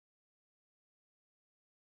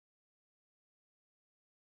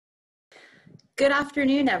Good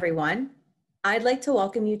afternoon, everyone. I'd like to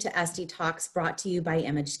welcome you to SD Talks brought to you by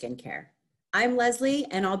Image Skincare. I'm Leslie,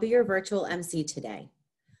 and I'll be your virtual MC today.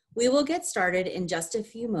 We will get started in just a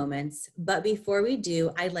few moments, but before we do,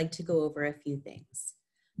 I'd like to go over a few things.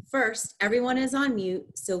 First, everyone is on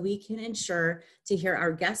mute so we can ensure to hear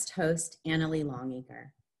our guest host, Annalee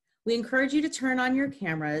Longacre. We encourage you to turn on your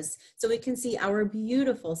cameras so we can see our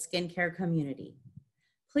beautiful skincare community.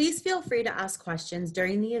 Please feel free to ask questions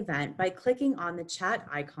during the event by clicking on the chat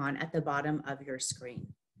icon at the bottom of your screen.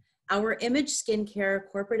 Our Image Skincare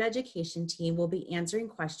corporate education team will be answering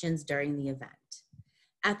questions during the event.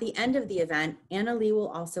 At the end of the event, Annalee will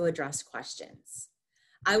also address questions.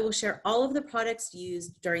 I will share all of the products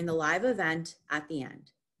used during the live event at the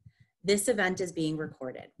end. This event is being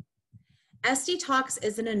recorded. SD Talks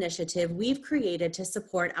is an initiative we've created to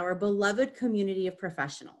support our beloved community of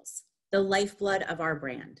professionals, the lifeblood of our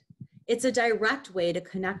brand. It's a direct way to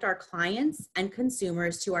connect our clients and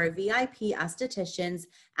consumers to our VIP estheticians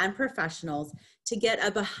and professionals to get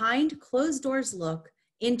a behind closed doors look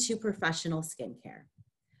into professional skincare.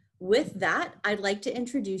 With that, I'd like to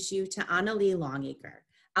introduce you to Annalee Longacre,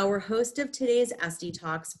 our host of today's SD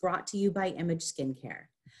Talks brought to you by Image Skincare.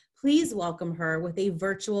 Please welcome her with a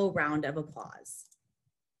virtual round of applause.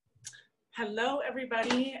 Hello,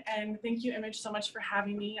 everybody, and thank you, Image, so much for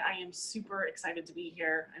having me. I am super excited to be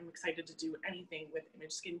here. I'm excited to do anything with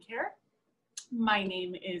Image Skincare. My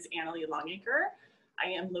name is Annalee Longacre. I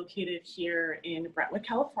am located here in Brentwood,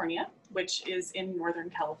 California, which is in Northern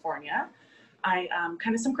California.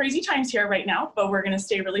 Kind of some crazy times here right now, but we're going to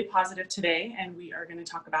stay really positive today, and we are going to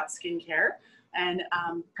talk about skincare and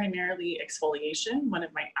primarily exfoliation, one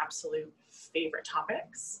of my absolute favorite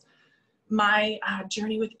topics. My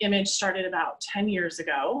journey with Image started about 10 years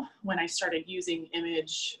ago when I started using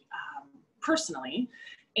Image personally,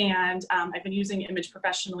 and I've been using Image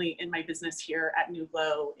professionally in my business here at New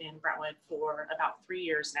Glow in Brentwood for about 3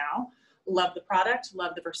 years now. Love the product,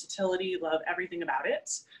 love the versatility, love everything about it.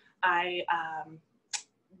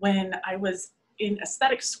 When I was in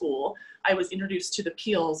aesthetics school, I was introduced to the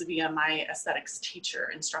peels via my aesthetics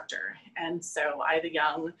instructor. And so I, the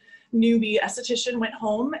young newbie esthetician, went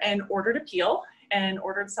home and ordered a peel and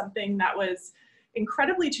ordered something that was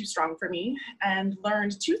incredibly too strong for me and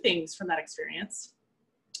learned two things from that experience.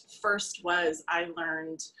 First was I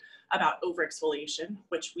learned about overexfoliation,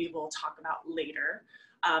 which we will talk about later.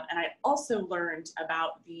 And I also learned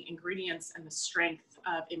about the ingredients and the strength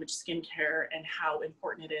of Image Skincare and how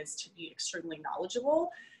important it is to be extremely knowledgeable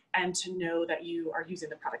and to know that you are using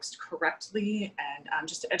the products correctly, and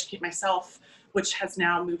just to educate myself, which has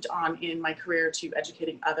now moved on in my career to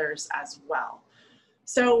educating others as well.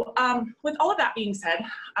 So with all of that being said,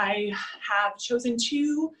 I have chosen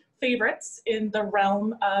two favorites in the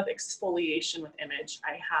realm of exfoliation with Image.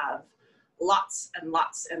 I have lots and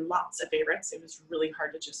lots and lots of favorites. It was really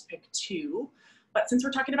hard to just pick two. But since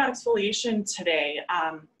we're talking about exfoliation today,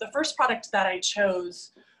 the first product that I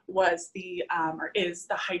chose was is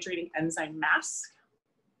the Hydrating Enzyme Mask.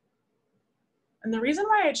 And the reason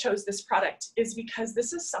why I chose this product is because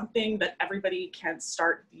this is something that everybody can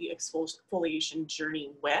start the exfoliation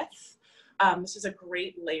journey with. This is a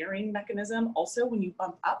great layering mechanism also when you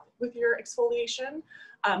bump up with your exfoliation.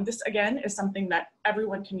 This again is something that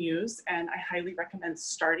everyone can use, and I highly recommend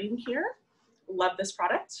starting here. Love this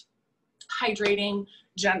product. Hydrating,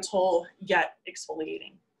 gentle, yet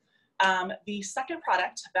exfoliating. The second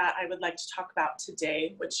product that I would like to talk about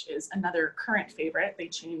today, which is another current favorite, they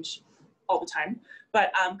change all the time,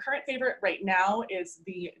 but current favorite right now is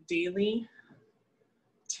the Daily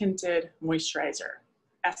Tinted Moisturizer,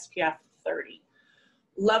 SPF 30.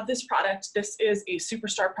 Love this product. This is a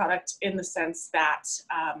superstar product in the sense that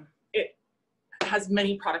it has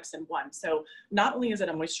many products in one. So not only is it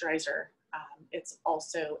a moisturizer, it's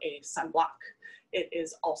also a sunblock. It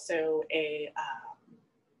is also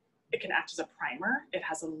it can act as a primer. It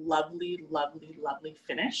has a lovely, lovely, lovely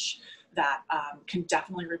finish that can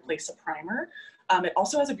definitely replace a primer. It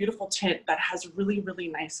also has a beautiful tint that has really, really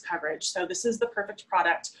nice coverage. So this is the perfect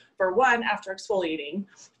product for one, after exfoliating,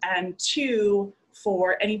 and two,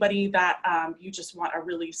 for anybody that you just want a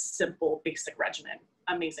really simple, basic regimen.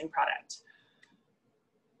 Amazing product.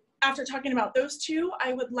 After talking about those two,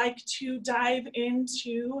 I would like to dive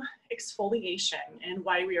into exfoliation and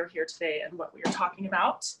why we are here today and what we are talking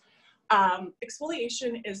about.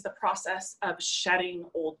 Exfoliation is the process of shedding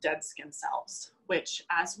old dead skin cells, which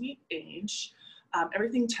as we age,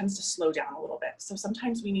 everything tends to slow down a little bit. So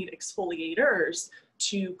sometimes we need exfoliators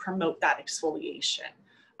to promote that exfoliation.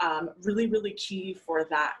 Really, really key for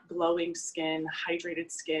that glowing skin,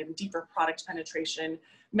 hydrated skin, deeper product penetration,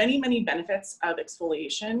 many, many benefits of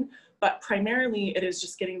exfoliation, but primarily it is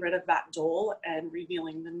just getting rid of that dull and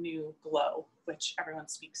revealing the new glow, which everyone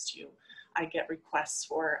speaks to. I get requests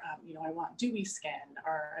for, you know, I want dewy skin,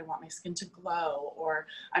 or I want my skin to glow, or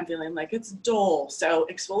I'm feeling like it's dull. So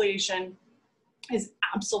exfoliation is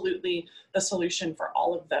absolutely the solution for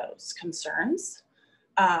all of those concerns.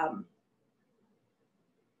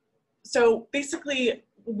 So basically,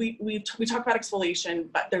 we talk about exfoliation,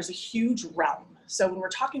 but there's a huge realm. So when we're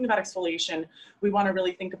talking about exfoliation, we want to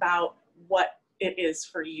really think about what it is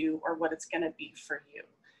for you or what it's going to be for you.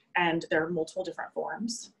 And there are multiple different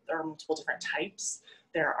forms. There are multiple different types.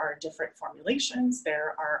 There are different formulations.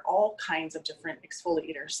 There are all kinds of different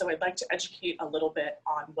exfoliators. So I'd like to educate a little bit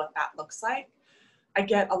on what that looks like. I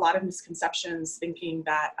get a lot of misconceptions thinking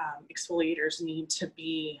that exfoliators need to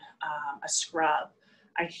be a scrub.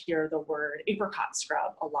 I hear the word apricot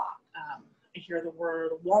scrub a lot. I hear the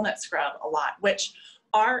word walnut scrub a lot, which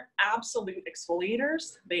are absolute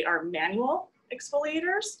exfoliators. They are manual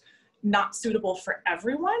exfoliators, not suitable for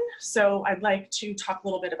everyone. So I'd like to talk a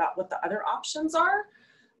little bit about what the other options are.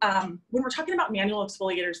 When we're talking about manual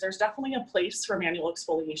exfoliators, there's definitely a place for manual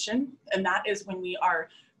exfoliation, and that is when we are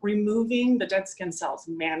removing the dead skin cells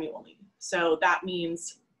manually. So that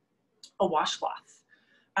means a washcloth,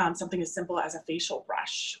 something as simple as a facial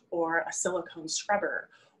brush or a silicone scrubber,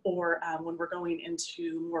 or when we're going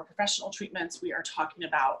into more professional treatments, we are talking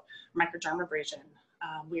about microdermabrasion.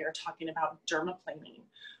 We are talking about dermaplaning.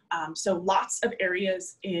 So lots of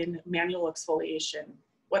areas in manual exfoliation.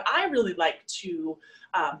 What I really like to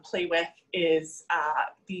play with is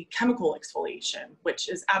the chemical exfoliation, which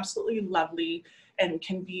is absolutely lovely and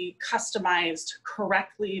can be customized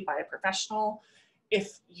correctly by a professional.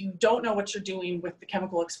 If you don't know what you're doing with the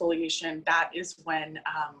chemical exfoliation, that is when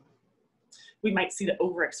we might see the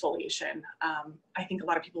over exfoliation. I think a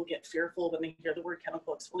lot of people get fearful when they hear the word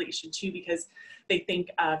chemical exfoliation too, because they think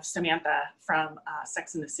of Samantha from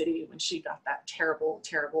Sex and the City when she got that terrible,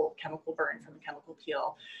 terrible chemical burn from the chemical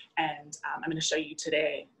peel. And I'm going to show you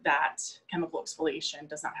today that chemical exfoliation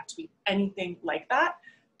does not have to be anything like that.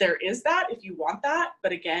 There is that if you want that,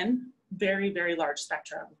 but again, very, very large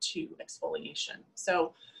spectrum to exfoliation.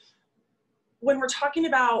 So when we're talking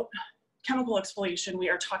about chemical exfoliation, we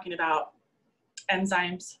are talking about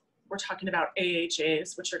enzymes. We're talking about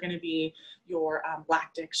AHAs, which are going to be your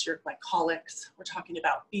lactics, your glycolics. We're talking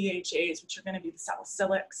about BHAs, which are going to be the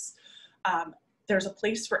salicylics. There's a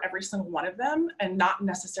place for every single one of them and not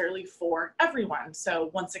necessarily for everyone. So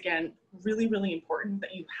once again, really, really important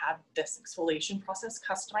that you have this exfoliation process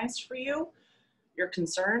customized for you, your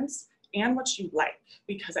concerns, and what you like,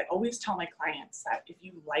 because I always tell my clients that if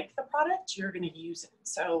you like the product, you're going to use it.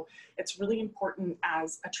 So it's really important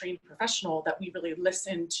as a trained professional that we really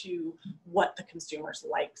listen to what the consumer's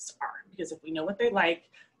likes are, because if we know what they like,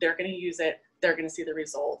 they're going to use it, they're going to see the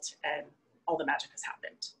result, and all the magic has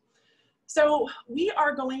happened. So we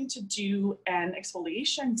are going to do an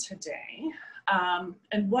exfoliation today.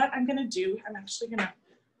 And what I'm going to do, I'm actually going to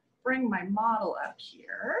bring my model up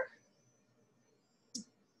here.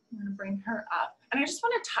 I'm going to bring her up. And I just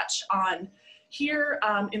want to touch on here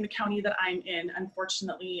in the county that I'm in.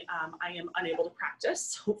 Unfortunately, I am unable to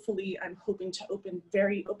practice. Hopefully, I'm hoping to open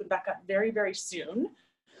back up very, very soon.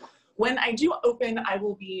 When I do open, I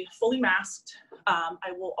will be fully masked.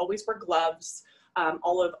 I will always wear gloves.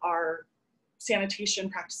 All of our sanitation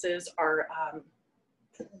practices are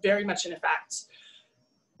very much in effect.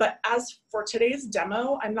 But as for today's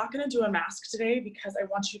demo, I'm not going to do a mask today because I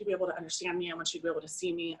want you to be able to understand me. I want you to be able to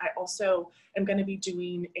see me. I also am going to be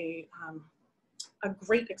doing a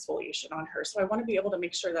great exfoliation on her. So I want to be able to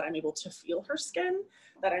make sure that I'm able to feel her skin,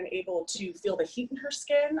 that I'm able to feel the heat in her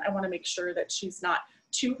skin. I want to make sure that she's not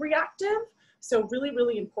too reactive. So really,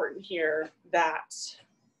 really important here that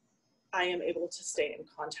I am able to stay in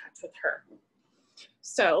contact with her.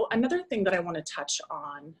 So another thing that I want to touch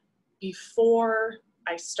on before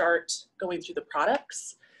I start going through the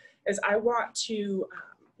products is I want to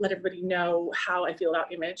let everybody know how I feel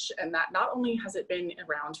about Image, and that not only has it been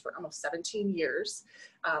around for almost 17 years,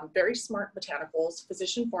 very smart botanicals,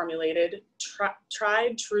 physician formulated,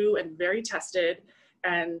 tried, true, and very tested,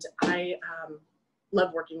 and I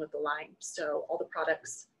love working with the line. So all the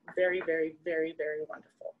products, very, very, very, very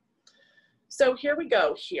wonderful. So here we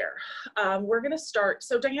go here. We're gonna start.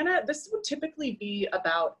 So Diana, this would typically be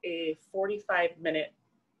about a 45-minute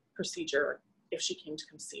procedure if she came to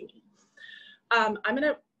come see me. I'm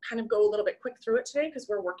gonna kind of go a little bit quick through it today because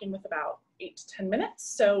we're working with about 8 to 10 minutes.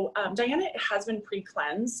 So Diana has been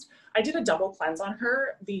pre-cleansed. I did a double cleanse on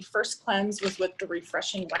her. The first cleanse was with the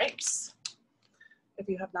refreshing wipes. If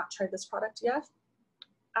you have not tried this product yet,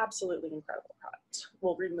 absolutely incredible product.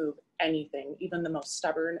 Will remove anything, even the most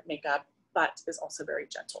stubborn makeup, but is also very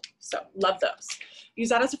gentle. So love those. Use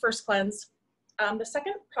that as a first cleanse. The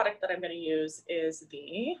second product that I'm going to use is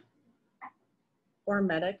the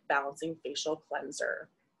Hormetic Balancing Facial Cleanser.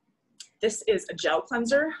 This is a gel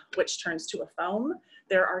cleanser, which turns to a foam.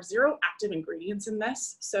 There are 0 active ingredients in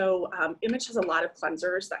this. So Image has a lot of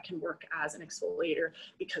cleansers that can work as an exfoliator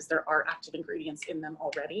because there are active ingredients in them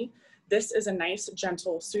already. This is a nice,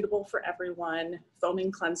 gentle, suitable for everyone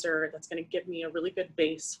foaming cleanser that's going to give me a really good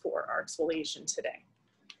base for our exfoliation today.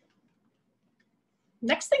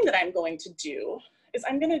 Next thing that I'm going to do is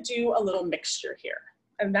I'm going to do a little mixture here.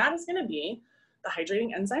 And that is going to be the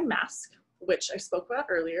Hydrating Enzyme Mask, which I spoke about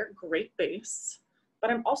earlier, great base. But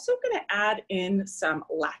I'm also going to add in some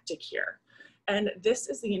lactic here. And this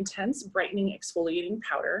is the Intense Brightening Exfoliating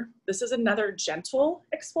Powder. This is another gentle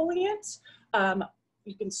exfoliant.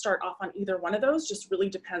 You can start off on either one of those, just really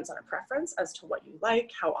depends on a preference as to what you like,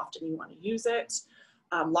 how often you want to use it.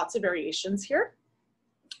 Lots of variations here.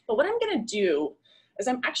 But what I'm going to do is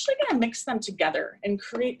I'm actually going to mix them together and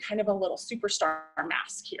create kind of a little superstar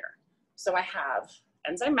mask here. So I have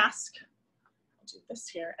enzyme mask, I'll do this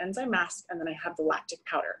here, enzyme mask, and then I have the lactic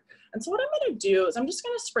powder. And so what I'm going to do is I'm just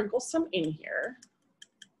going to sprinkle some in here.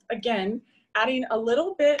 Again, adding a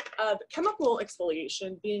little bit of chemical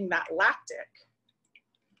exfoliation, being that lactic,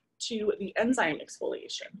 to the enzyme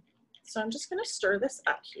exfoliation. So I'm just going to stir this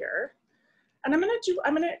up here. And I'm going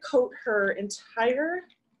to coat her entire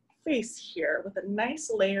face here with a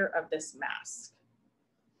nice layer of this mask.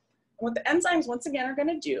 And what the enzymes once again are going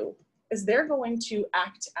to do is they're going to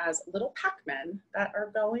act as little Pac-Men that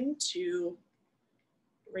are going to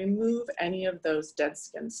remove any of those dead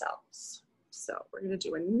skin cells. So we're going to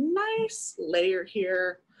do a nice layer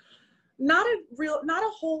here. Not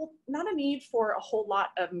a need for a whole lot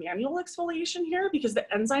of manual exfoliation here because the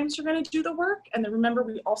enzymes are going to do the work. And then remember,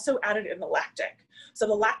 we also added in the lactic. So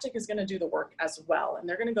the lactic is going to do the work as well. And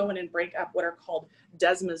they're going to go in and break up what are called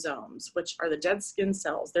desmosomes, which are the dead skin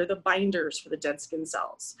cells. They're the binders for the dead skin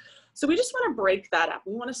cells. So we just want to break that up.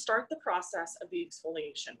 We want to start the process of the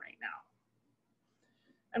exfoliation right now.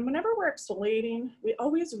 And whenever we're exfoliating, we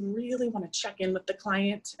always really want to check in with the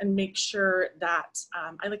client and make sure that,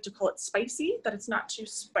 I like to call it spicy, that it's not too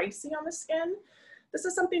spicy on the skin. This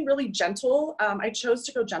is something really gentle. I chose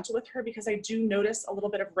to go gentle with her because I do notice a little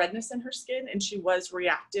bit of redness in her skin and she was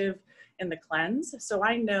reactive in the cleanse. So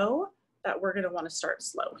I know that we're going to want to start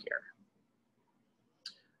slow here.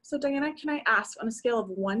 So Diana, can I ask, on a scale of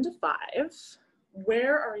 1 to 5,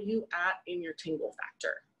 where are you at in your tingle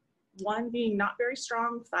factor? 1 being not very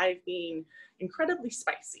strong, 5 being incredibly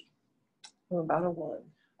spicy. About a 1.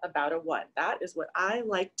 About a 1. That is what I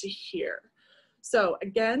like to hear. So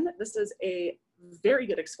again, this is a very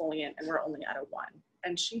good exfoliant and we're only at a 1.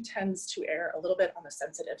 And she tends to err a little bit on the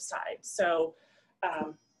sensitive side. So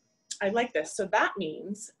I like this. So that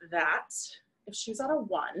means that if she's at a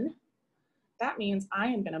 1, that means I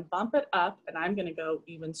am going to bump it up and I'm going to go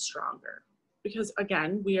even stronger. Because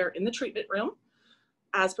again, we are in the treatment room.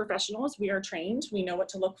 As professionals, we are trained. We know what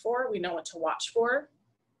to look for. We know what to watch for.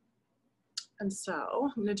 And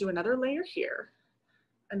so I'm going to do another layer here.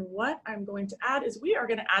 And what I'm going to add is we are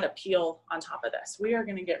going to add a peel on top of this. We are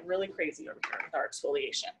going to get really crazy over here with our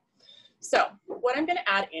exfoliation. So what I'm going to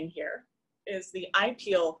add in here is the Eye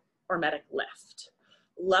Peel Hormetic Lift.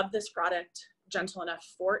 Love this product. Gentle enough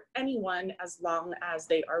for anyone as long as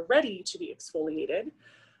they are ready to be exfoliated.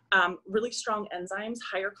 Really strong enzymes,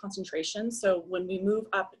 higher concentration. So when we move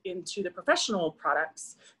up into the professional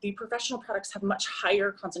products have much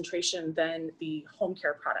higher concentration than the home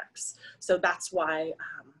care products. So that's why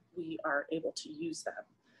we are able to use them.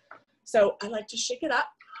 So I like to shake it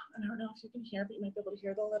up. I don't know if you can hear, but you might be able to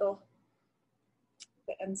hear the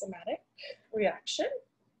enzymatic reaction.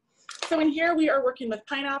 So in here we are working with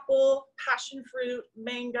pineapple, passion fruit,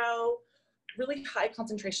 mango, really high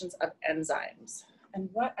concentrations of enzymes. And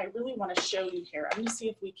what I really want to show you here, I'm going to see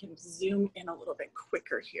if we can zoom in a little bit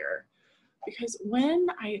quicker here. Because when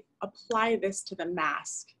I apply this to the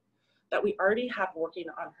mask that we already have working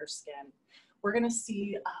on her skin, we're going to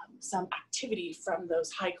see some activity from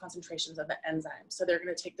those high concentrations of the enzymes. So they're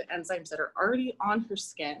going to take the enzymes that are already on her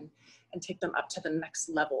skin and take them up to the next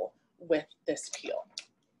level with this peel.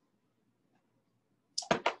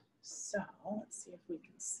 So let's see if we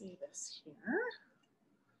can see this here.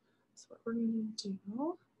 That's what we're going to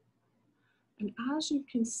do. And as you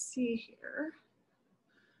can see here,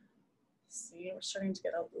 See, we're starting to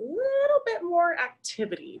get a little bit more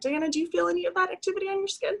activity. Diana, do you feel any of that activity on your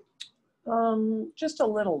skin? Just a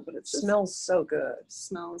little, but it smells so good.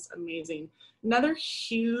 Smells amazing. Another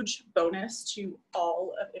huge bonus to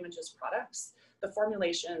all of Image's products, the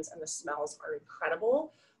formulations and the smells are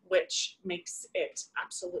incredible, which makes it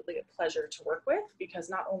absolutely a pleasure to work with, because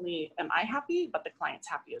not only am I happy, but the client's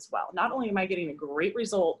happy as well. Not only am I getting a great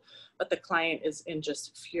result, but the client is in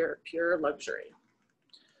just pure luxury.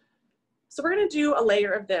 So we're gonna do a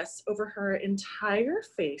layer of this over her entire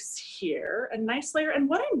face here, a nice layer. And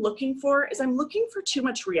what I'm looking for is I'm looking for too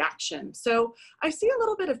much reaction. So I see a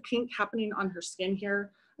little bit of pink happening on her skin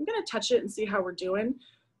here. I'm gonna touch it and see how we're doing.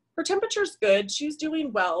 Her temperature's good, she's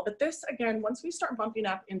doing well, but this, again, once we start bumping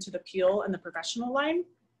up into the peel and the professional line,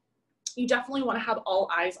 you definitely wanna have all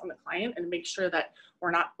eyes on the client and make sure that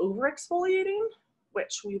we're not over exfoliating,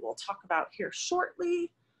 which we will talk about here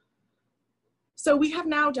shortly. So we have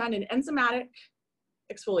now done an enzymatic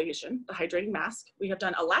exfoliation, the hydrating mask. We have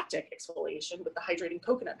done a lactic exfoliation with the hydrating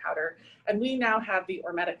coconut powder. And we now have the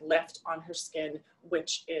hormetic lift on her skin,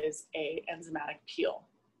 which is a enzymatic peel.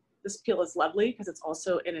 This peel is lovely because it's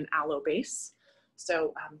also in an aloe base.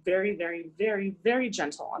 So very, very, very, very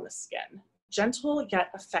gentle on the skin. Gentle yet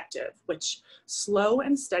effective, which slow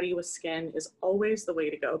and steady with skin is always the way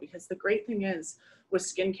to go, because the great thing is with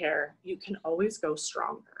skincare, you can always go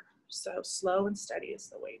stronger. So slow and steady is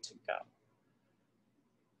the way to go.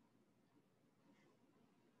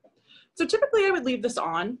 So typically I would leave this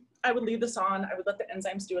on. I would let the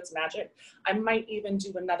enzymes do its magic. I might even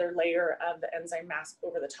do another layer of the enzyme mask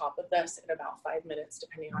over the top of this in about 5 minutes,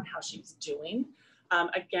 depending on how she's doing.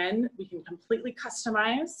 Again, we can completely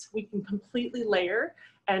customize, we can completely layer,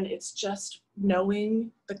 and it's just knowing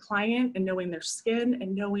the client and knowing their skin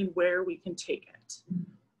and knowing where we can take it.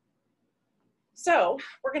 So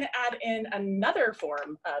we're going to add in another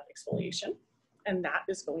form of exfoliation, and that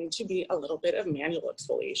is going to be a little bit of manual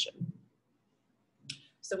exfoliation.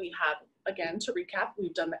 So we have, again, to recap,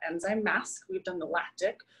 we've done the enzyme mask, we've done the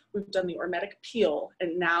lactic, we've done the hormetic peel,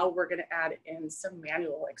 and now we're going to add in some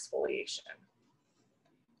manual exfoliation.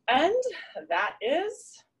 And that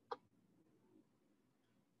is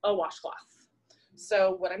a washcloth.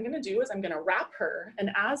 So what I'm gonna do is I'm gonna wrap her,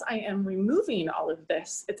 and as I am removing all of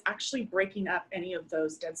this, it's actually breaking up any of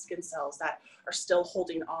those dead skin cells that are still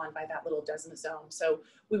holding on by that little desmosome. So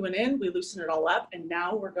we went in, we loosened it all up, and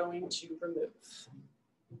now we're going to remove.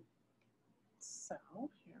 So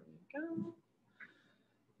here we go.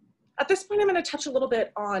 At this point, I'm gonna touch a little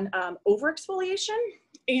bit on over-exfoliation,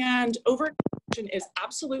 and over-exfoliation is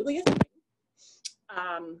absolutely a thing.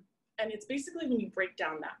 And it's basically when you break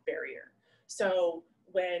down that barrier. So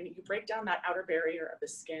when you break down that outer barrier of the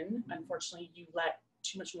skin, unfortunately, you let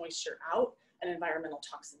too much moisture out and environmental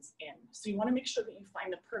toxins in. So you want to make sure that you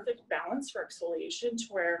find the perfect balance for exfoliation to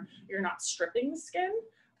where you're not stripping the skin.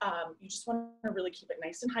 You just want to really keep it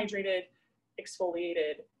nice and hydrated,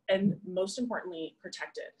 exfoliated, and most importantly,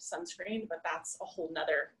 protected. Sunscreen, but that's a whole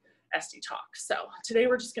nother SD talk. So today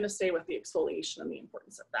we're just going to stay with the exfoliation and the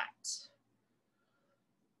importance of that.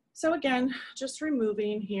 So again, just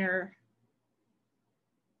removing here.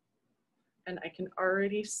 And I can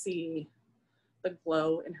already see the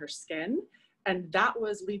glow in her skin. And that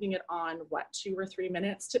was leaving it on, what, 2 or 3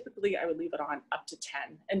 minutes? Typically, I would leave it on up to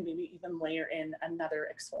 10 and maybe even layer in another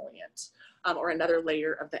exfoliant or another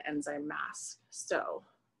layer of the enzyme mask. So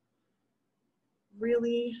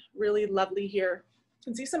really, really lovely here. You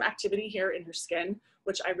can see some activity here in her skin,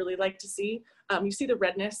 which I really like to see. You see the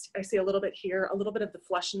redness, I see a little bit here, a little bit of the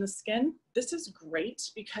flush in the skin. This is great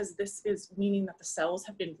because this is meaning that the cells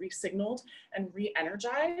have been re-signaled and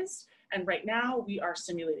re-energized. And right now we are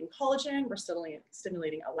stimulating collagen, we're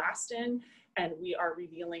stimulating elastin, and we are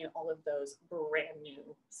revealing all of those brand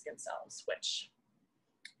new skin cells, which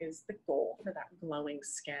is the goal for that glowing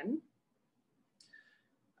skin.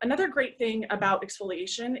 Another great thing about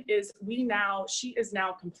exfoliation is she is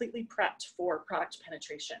now completely prepped for product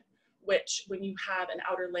penetration, which when you have an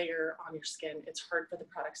outer layer on your skin, it's hard for the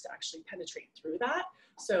products to actually penetrate through that.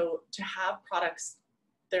 So to have products,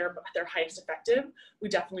 they're highest effective, we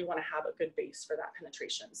definitely want to have a good base for that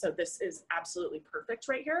penetration. So this is absolutely perfect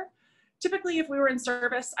right here. Typically, if we were in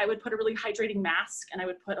service, I would put a really hydrating mask and I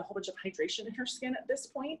would put a whole bunch of hydration in her skin at this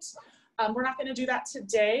point. We're not going to do that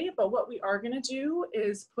today, but what we are going to do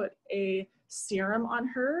is put a serum on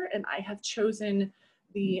her, and I have chosen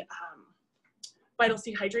the Vital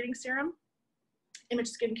C Hydrating Serum. Image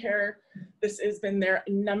Skincare, this has been their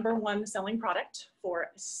 #1 selling product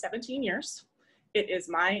for 17 years. It is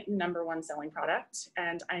my #1 selling product,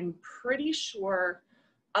 and I'm pretty sure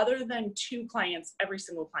other than 2 clients, every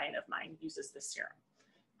single client of mine uses this serum.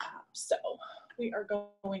 So we are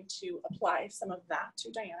going to apply some of that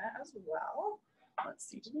to Diana as well. Let's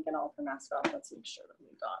see, did we get all of her mask off? Let's make sure that we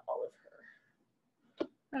got all of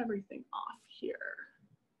her, everything off here.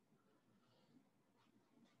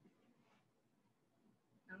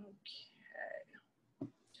 Okay.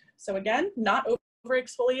 So again, not over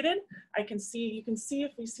exfoliated. You can see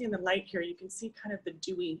if we see in the light here, you can see kind of the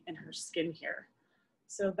dewy in her skin here.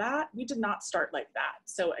 So that, we did not start like that.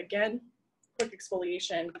 So again, quick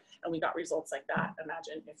exfoliation, and we got results like that.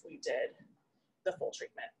 Imagine if we did the full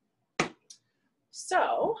treatment.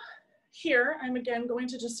 So here, I'm again going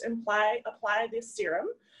to just apply this serum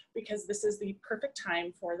because this is the perfect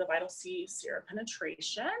time for the Vital C serum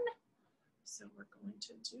penetration. So we're going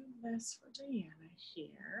to do this for Diana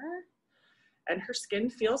here. And her skin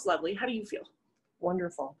feels lovely. How do you feel?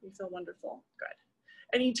 Wonderful. You feel wonderful. Good.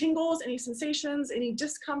 Any tingles, any sensations, any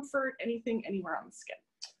discomfort, anything anywhere on the skin?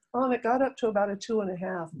 It got up to about a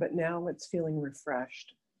 2.5, but now it's feeling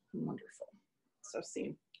refreshed. Wonderful. So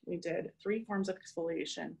see, we did 3 forms of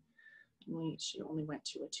exfoliation. She only went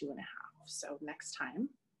to a 2.5. So next time,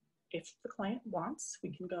 if the client wants,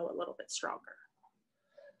 we can go a little bit stronger.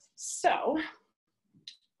 So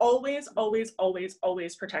always, always, always,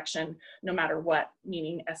 always protection, no matter what,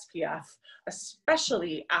 meaning SPF,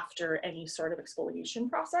 especially after any sort of exfoliation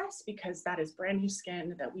process, because that is brand new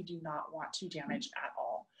skin that we do not want to damage at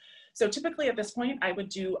all. So typically at this point, I would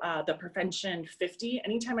do the Prevention 50.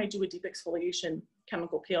 Anytime I do a deep exfoliation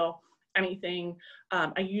chemical peel, anything,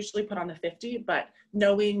 I usually put on the 50, but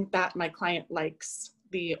knowing that my client likes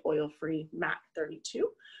the oil-free matte 32,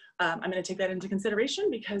 I'm going to take that into consideration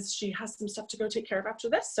because she has some stuff to go take care of after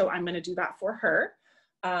this. So I'm going to do that for her.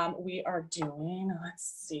 We are doing,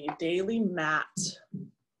 let's see, daily matte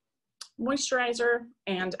moisturizer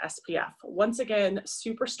and SPF. Once again,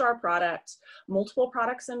 superstar product, multiple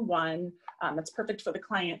products in one. That's perfect for the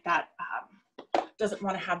client that doesn't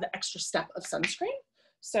want to have the extra step of sunscreen.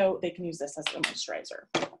 So they can use this as a moisturizer,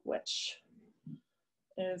 which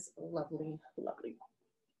is lovely, lovely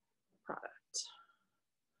product.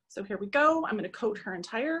 So here we go. I'm going to coat her I'm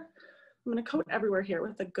going to coat everywhere here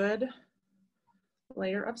with a good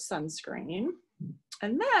layer of sunscreen.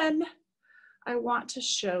 And then I want to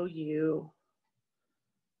show you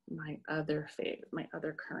my other fave, my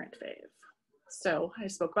other current fave. So I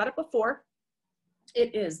spoke about it before.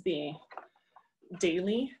 It is the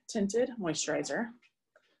Daily Tinted Moisturizer.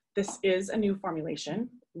 This is a new formulation.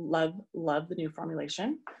 Love, love the new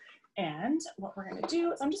formulation. And what we're going to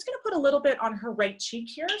do is I'm just going to put a little bit on her right cheek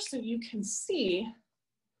here so you can see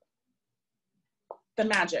the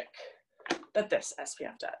magic that this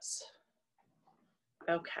SPF does.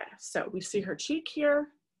 Okay, so we see her cheek here.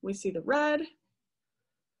 We see the red.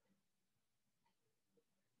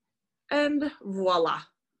 And voila.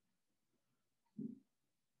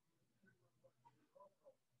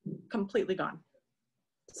 Completely gone.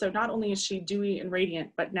 So not only is she dewy and radiant,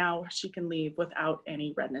 but now she can leave without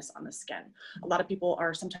any redness on the skin. A lot of people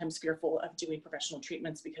are sometimes fearful of doing professional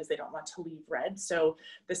treatments because they don't want to leave red. So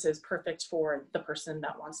this is perfect for the person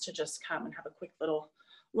that wants to just come and have a quick little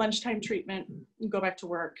lunchtime treatment, go back to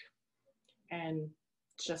work, and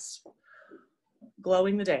just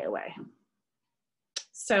glowing the day away.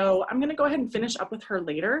 So I'm gonna go ahead and finish up with her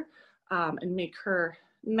later and make her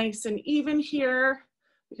nice and even here,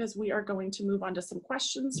 because we are going to move on to some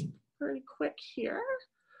questions pretty quick here.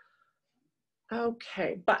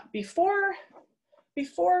 Okay, but before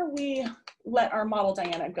we let our model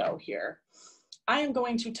Diana go here, I am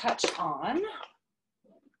going to touch on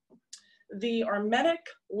the Hermetic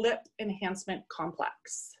Lip Enhancement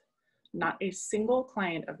Complex. Not a single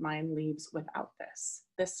client of mine leaves without this.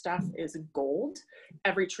 This stuff is gold.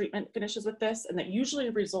 Every treatment finishes with this, and that usually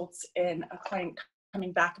results in a client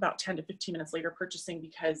coming back about 10 to 15 minutes later purchasing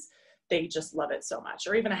because they just love it so much,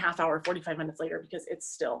 or even a half hour, 45 minutes later because it's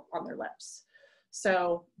still on their lips.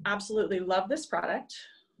 So absolutely love this product.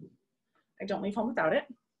 I don't leave home without it.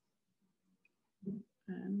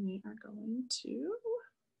 And we are going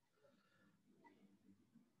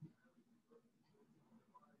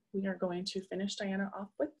to finish Diana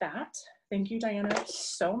off with that. Thank you, Diana,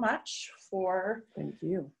 so much for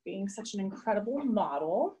being such an incredible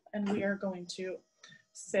model. And we are going to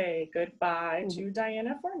say goodbye to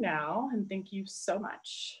Diana for now, and thank you so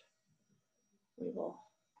much. We will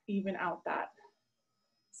even out that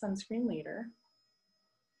sunscreen later.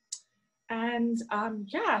 And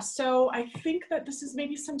yeah, so I think that this is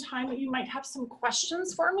maybe some time that you might have some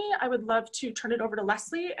questions for me. I would love to turn it over to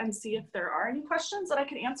Leslie and see if there are any questions that I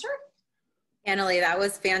could answer. Annalee, that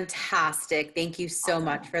was fantastic. Thank you so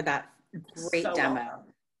much for that great demo. Welcome.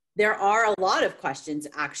 There are a lot of questions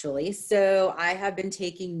actually. So I have been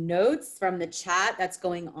taking notes from the chat that's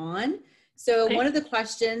going on. So Okay. one of the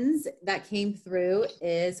questions that came through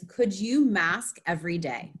is, could you mask every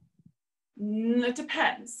day? It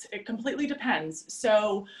depends. It completely depends.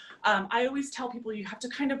 So I always tell people you have to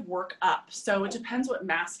kind of work up. So it depends what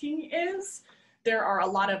masking is. There are a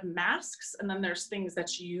lot of masks, and then there's things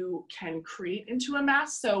that you can create into a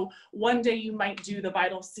mask. So one day you might do the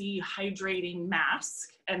Vital C hydrating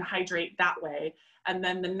mask and hydrate that way. And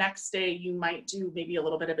then the next day you might do maybe a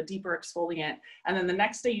little bit of a deeper exfoliant. And then the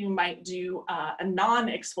next day you might do a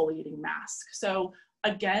non-exfoliating mask. So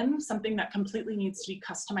again, something that completely needs to be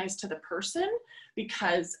customized to the person,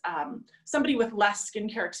 because somebody with less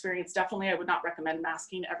skincare experience, definitely I would not recommend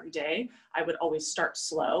masking every day. I would always start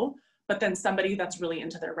slow. But then somebody that's really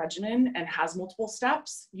into their regimen and has multiple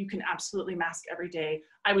steps, you can absolutely mask every day.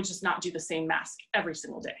 I would just not do the same mask every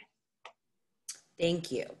single day.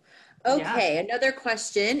 Thank you. Okay, Yeah. another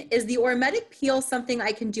question. Is the Ormetic peel something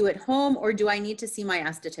I can do at home, or do I need to see my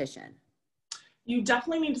esthetician? You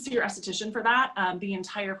definitely need to see your esthetician for that. The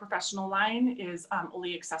entire professional line is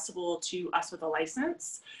only accessible to us with a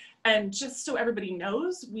license. And just so everybody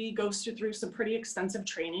knows, we go through some pretty extensive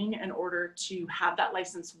training in order to have that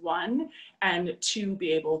license, one, and to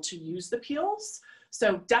be able to use the peels.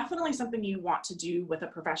 So definitely something you want to do with a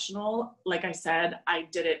professional. Like I said, I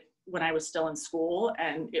did it when I was still in school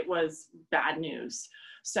and it was bad news.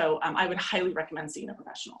 So I would highly recommend seeing a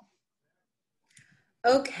professional.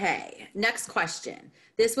 Okay, next question.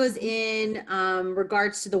 This was in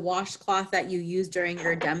regards to the washcloth that you used during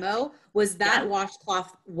your demo. Was that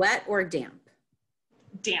washcloth wet or damp?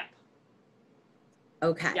 Damp.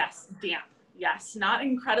 Okay. Yes, damp. Yes, not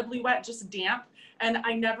incredibly wet, just damp. And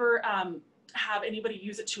I never have anybody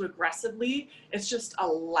use it too aggressively. It's just a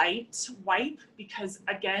light wipe because,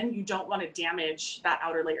 again, you don't want to damage that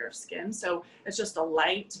outer layer of skin. So it's just a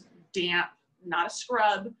light, damp, not a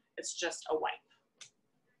scrub. It's just a wipe.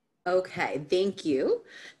 Okay, thank you.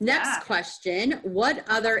 Next question. What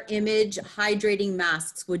other image hydrating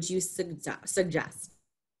masks would you suggest?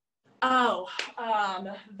 Oh,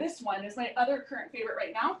 this one is my other current favorite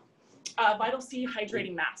right now. Vital C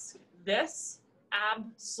hydrating mask. This,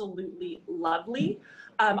 absolutely lovely.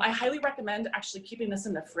 I highly recommend actually keeping this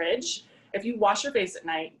in the fridge. If you wash your face at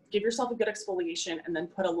night, give yourself a good exfoliation and then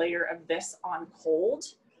put a layer of this on cold.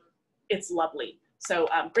 It's lovely. So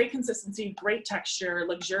great consistency, great texture,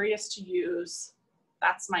 luxurious to use.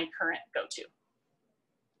 That's my current go-to.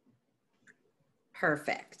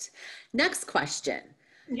 Perfect. Next question.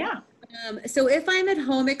 Yeah. So if I'm at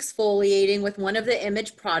home exfoliating with one of the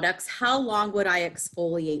image products, how long would I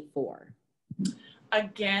exfoliate for?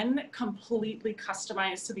 Again, completely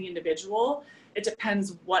customized to the individual. It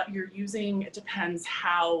depends what you're using. It depends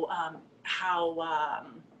how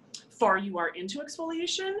far you are into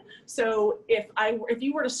exfoliation. So if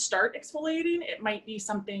you were to start exfoliating, it might be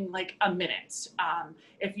something like a minute.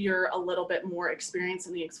 If you're a little bit more experienced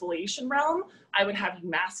in the exfoliation realm, I would have you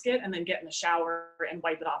mask it and then get in the shower and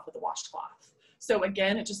wipe it off with a washcloth. So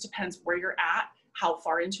again, it just depends where you're at, how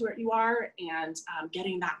far into it you are, and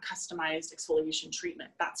getting that customized exfoliation treatment.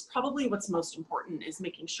 That's probably what's most important, is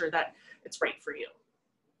making sure that it's right for you.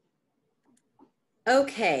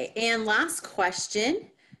 Okay, and last question.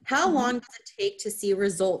 How long does it take to see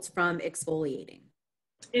results from exfoliating?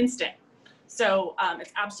 Instant. So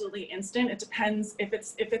it's absolutely instant. It depends if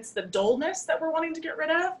it's the dullness that we're wanting to get rid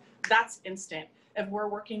of, that's instant. If we're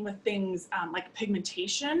working with things like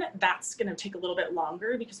pigmentation, that's going to take a little bit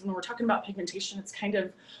longer, because when we're talking about pigmentation, it's kind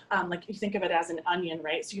of like you think of it as an onion,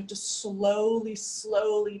 right? So you have to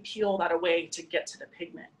slowly peel that away to get to the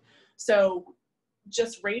pigment. So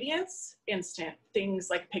just radiance, instant. Things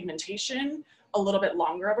like pigmentation, a little bit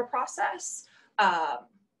longer of a process.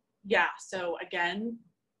 Yeah, so again,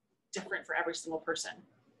 different for every single person.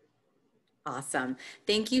 Awesome.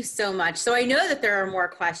 Thank you so much. So I know that there are more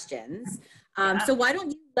questions. So why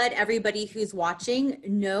don't you let everybody who's watching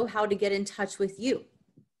know how to get in touch with you?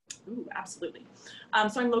 Ooh, absolutely.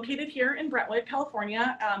 So I'm located here in Brentwood,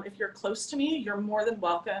 California. If you're close to me, you're more than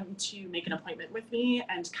welcome to make an appointment with me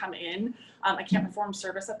and come in. I can't perform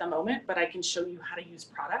service at the moment, but I can show you how to use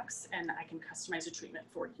products and I can customize a treatment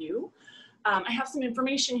for you. I have some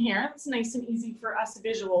information here that's nice and easy for us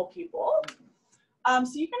visual people.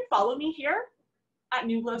 So you can follow me here at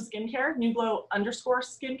NewGlow Skincare,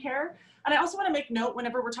 NewGlow_skincare. And I also want to make note,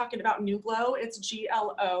 whenever we're talking about NewGlow, it's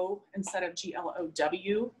GLO instead of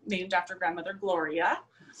GLOW, named after grandmother Gloria.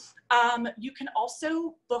 You can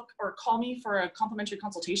also book or call me for a complimentary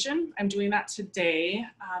consultation. I'm doing that today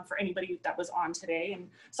for anybody that was on today and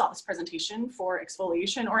saw this presentation for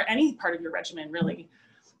exfoliation or any part of your regimen, really.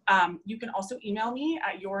 You can also email me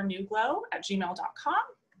at yournewglow@gmail.com.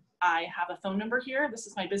 I have a phone number here. This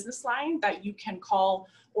is my business line that you can call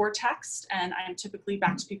or text, and I'm typically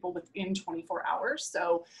back to people within 24 hours.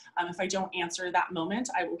 So if I don't answer that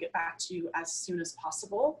moment, I will get back to you as soon as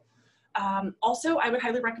possible. Also, I would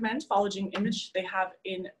highly recommend following Image. They have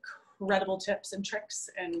incredible tips and tricks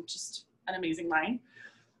and just an amazing line.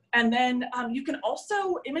 And then you can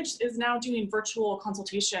also, Image is now doing virtual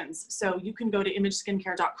consultations. So you can go to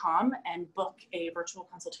imageskincare.com and book a virtual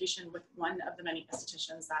consultation with one of the many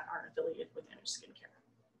estheticians that are affiliated with Image Skincare.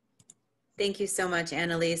 Thank you so much,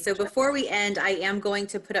 Annalee. So before we end, I am going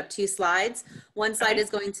to put up 2 slides. One slide is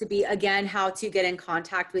going to be, again, how to get in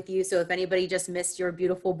contact with you. So if anybody just missed your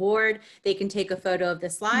beautiful board, they can take a photo of the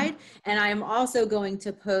slide. And I'm also going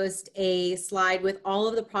to post a slide with all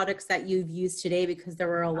of the products that you've used today, because there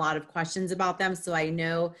were a lot of questions about them. So I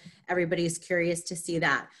know everybody's curious to see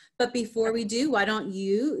that. But before we do, why don't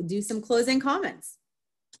you do some closing comments?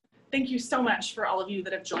 Thank you so much for all of you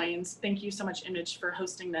that have joined. Thank you so much, Image, for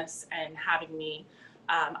hosting this and having me.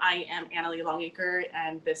 I am Annalee Longacre,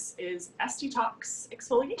 and this is SD Talks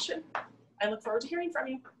Exfoliation. I look forward to hearing from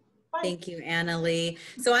you. Bye. Thank you, Annalee.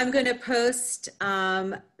 So I'm going to post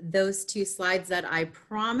those 2 slides that I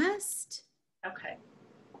promised. Okay.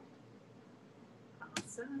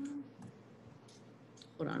 Awesome.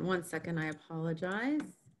 Hold on one second. I apologize.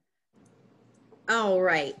 All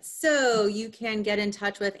right, so you can get in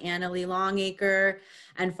touch with Annalee Longacre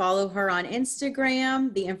and follow her on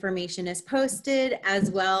Instagram. The information is posted,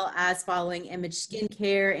 as well as following Image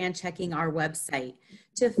Skincare and checking our website.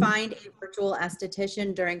 To find a virtual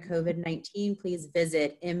esthetician during COVID-19, please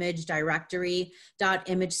visit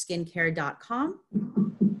imagedirectory.imageskincare.com.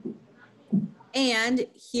 And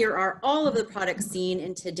here are all of the products seen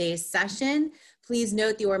in today's session. Please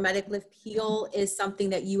note the Ormetic Lift Peel is something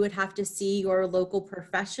that you would have to see your local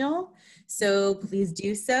professional. So please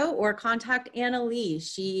do so, or contact Annalee.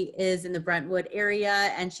 She is in the Brentwood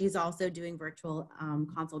area, and she's also doing virtual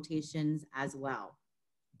consultations as well.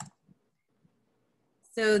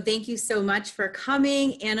 So thank you so much for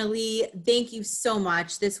coming. Annalee, thank you so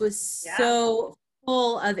much. This was so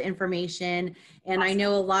full of information, and I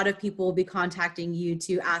know a lot of people will be contacting you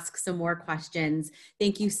to ask some more questions.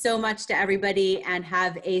 Thank you so much to everybody, and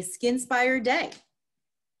have a skin-inspired day.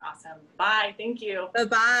 Awesome. Bye. Thank you.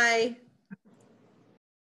 Bye-bye.